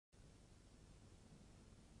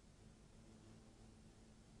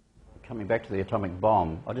Coming back to the atomic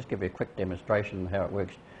bomb, I'll just give you a quick demonstration of how it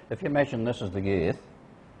works. If you imagine this is the Earth,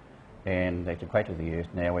 and that's the equator of the Earth.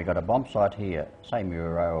 Now we've got a bomb site here, say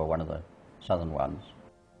Muro or one of the southern ones,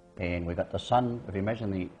 and we've got the sun. If you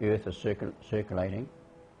imagine the Earth is circulating,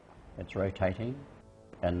 it's rotating,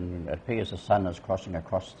 and it appears the sun is crossing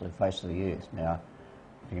across the face of the Earth. Now,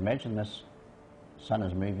 if you imagine this sun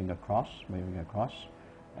is moving across,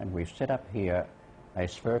 and we've set up here a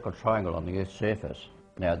spherical triangle on the Earth's surface.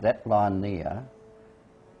 Now that line there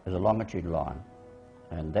is a longitude line,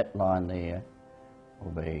 and that line there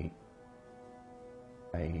will be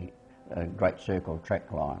a great circle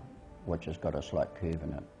track line, which has got a slight curve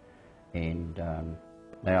in it. And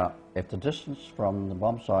now, if the distance from the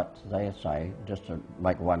bomb site, they say, just to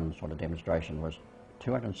make one sort of demonstration, was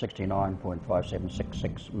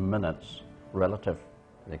 269.5766 minutes relative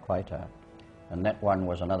to the equator, and that one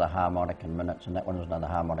was another harmonic in minutes, and that one was another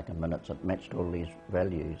harmonic in minutes, it matched all these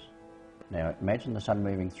values. Now, imagine the sun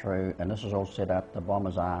moving through, and this is all set up, the bomb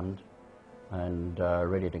is armed and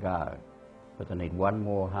ready to go. But they need one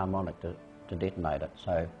more harmonic to detonate it.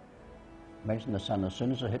 So imagine the sun, as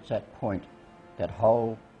soon as it hits that point, that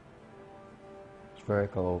whole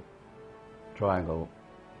spherical triangle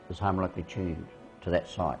is harmonically tuned to that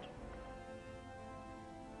site.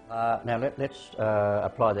 Now let's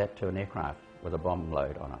apply that to an aircraft with a bomb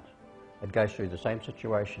load on it. It goes through the same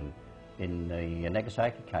situation. In the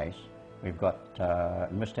Nagasaki case, we've got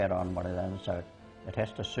missed out on one of those, so it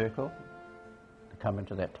has to circle to come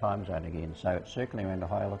into that time zone again. So it's circling around a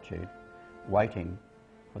high altitude, waiting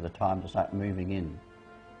for the time to start moving in,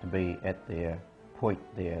 to be at their point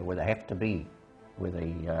there where they have to be,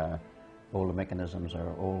 where all the mechanisms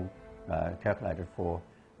are all calculated for,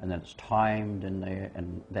 and then it's timed in there,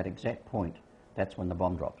 and that exact point, that's when the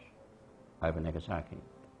bomb drops over Nagasaki.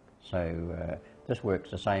 So this works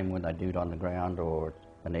the same when they do it on the ground or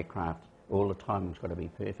an aircraft. All the timing's got to be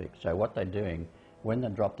perfect. So what they're doing, when they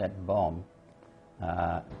drop that bomb,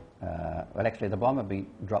 well actually the bomb will be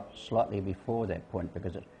dropped slightly before that point,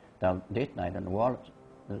 because they'll detonate, and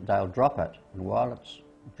they'll drop it, and while it's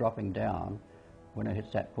dropping down, when it hits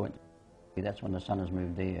that point, that's when the sun has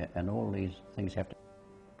moved there, and all these things have to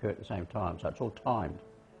occur at the same time. So it's all timed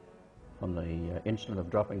from the instant of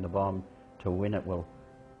dropping the bomb to when it will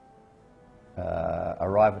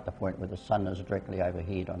arrive at the point where the sun is directly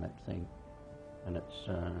overhead on that thing. And it's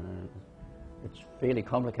fairly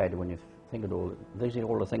complicated when you think of all. These are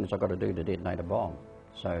all the things I've got to do to detonate a bomb.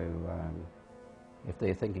 So if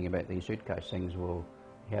they're thinking about these suitcase things, well,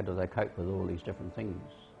 how do they cope with all these different things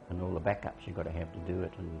and all the backups you've got to have to do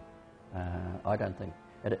it? And I don't think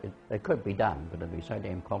it could be done, but it'd be so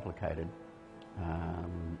damn complicated.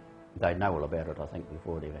 They'd know all about it, I think,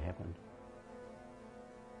 before it ever happened.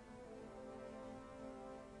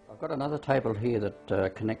 I've got another table here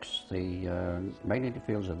that connects the magnetic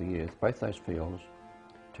fields of the Earth, both those fields,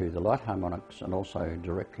 to the light harmonics, and also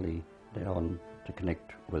directly down to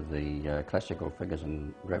connect with the classical figures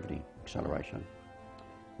in gravity acceleration.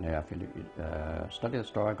 Now, if you study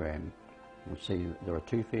this diagram, you'll see there are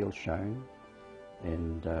two fields shown,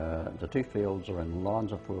 and the two fields are in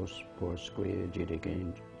lines of force per square geodetic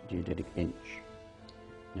inch.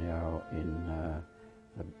 Now, in the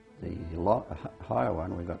higher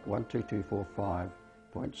one, we've got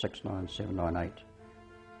 12245.69798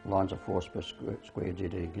 lines of force per square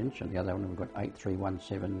geodetic inch, and the other one we've got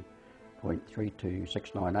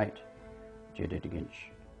 8317.32698 geodetic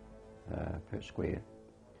inch per square.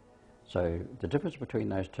 So the difference between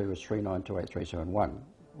those two is 3928371,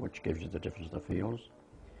 which gives you the difference of the fields.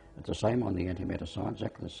 It's the same on the antimatter side,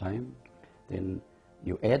 exactly the same. Then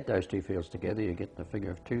you add those two fields together, you get the figure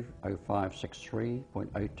of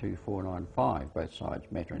 20563.02495, both sides,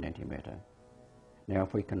 matter and antimatter. Now,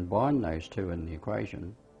 if we combine those two in the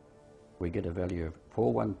equation, we get a value of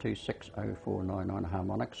 4126049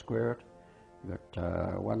 harmonic, square it. We've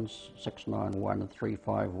got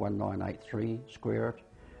 1691351983, square it.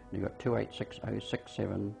 And you've got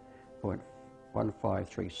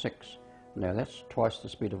 286067.1536. Now that's twice the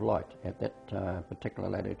speed of light at that particular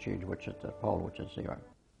latitude, which is the pole, which is 0.